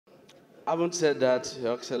Having said that,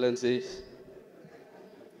 Your Excellency,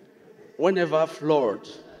 whenever flood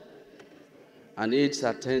and its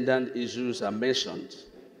attendant issues are mentioned,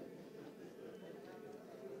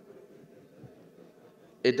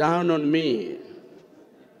 it dawned on me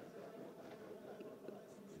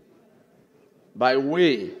by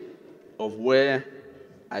way of where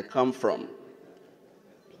I come from.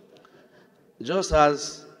 Just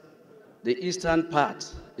as the eastern part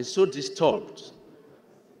is so disturbed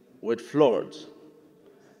with flood,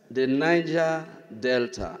 the Niger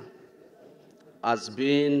Delta has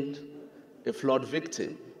been a flood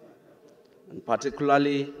victim, and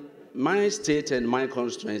particularly my state and my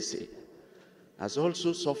constituency has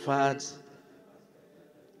also suffered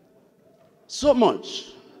so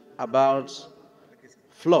much about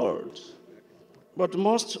flood. But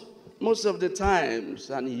most of the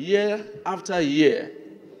times, and year after year,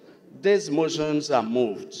 these motions are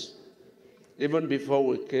moved. Even before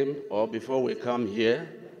we came, or before we come here,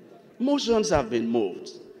 motions have been moved.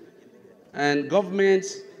 And government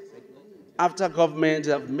after government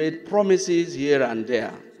have made promises here and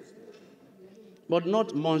there. But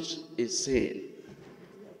not much is seen.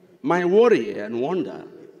 My worry and wonder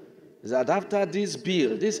is that after this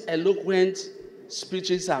bill, these eloquent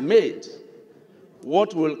speeches are made,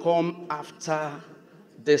 what will come after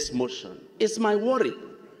this motion? It's my worry.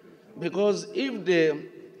 Because if the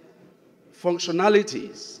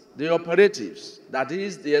functionalities, the operatives, that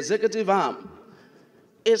is the executive arm,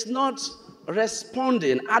 is not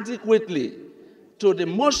responding adequately to the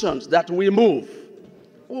motions that we move,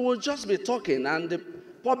 we will just be talking and the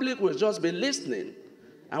public will just be listening,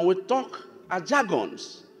 and we talk as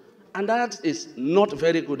jargons, and that is not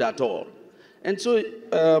very good at all. And so,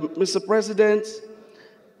 Mr. President,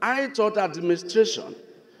 I thought administration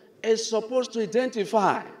is supposed to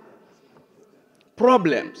identify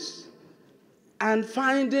problems and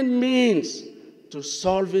finding means to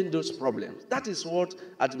solving those problems. That is what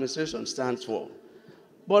administration stands for.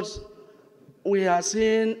 But we are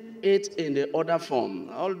seeing it in the other form.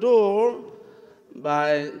 Although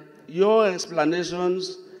by your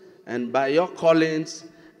explanations and by your callings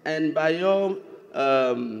and by your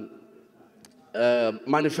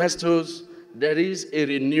manifestos, there is a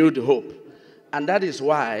renewed hope. And that is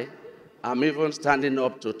why I'm even standing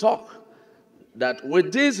up to talk. That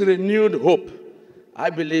with this renewed hope, I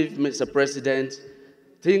believe, Mr. President,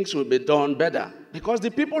 things will be done better. Because the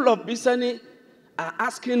people of Bisani are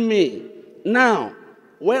asking me, now,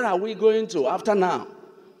 where are we going to after now?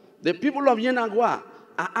 The people of Yenagoa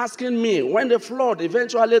are asking me, when the flood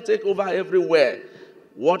eventually take over everywhere,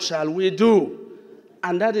 what shall we do?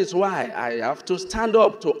 And that is why I have to stand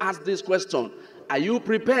up to ask this question. Are you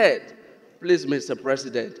prepared, please, Mr.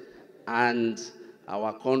 President, and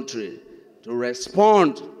our country to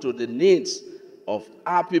respond to the needs of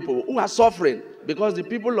our people who are suffering? Because the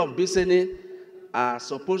people of Bisani are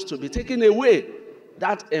supposed to be taking away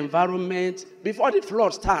that environment before the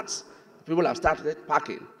flood starts. People have started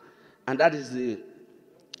packing. And that is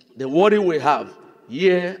the worry we have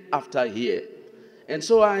year after year. And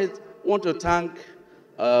so I want to thank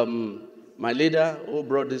my leader who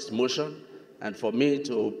brought this motion, and for me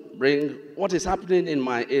to bring what is happening in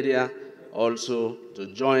my area also to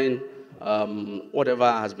join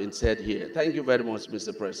whatever has been said here. Thank you very much,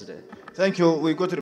 Mr. President. Thank you. We go to the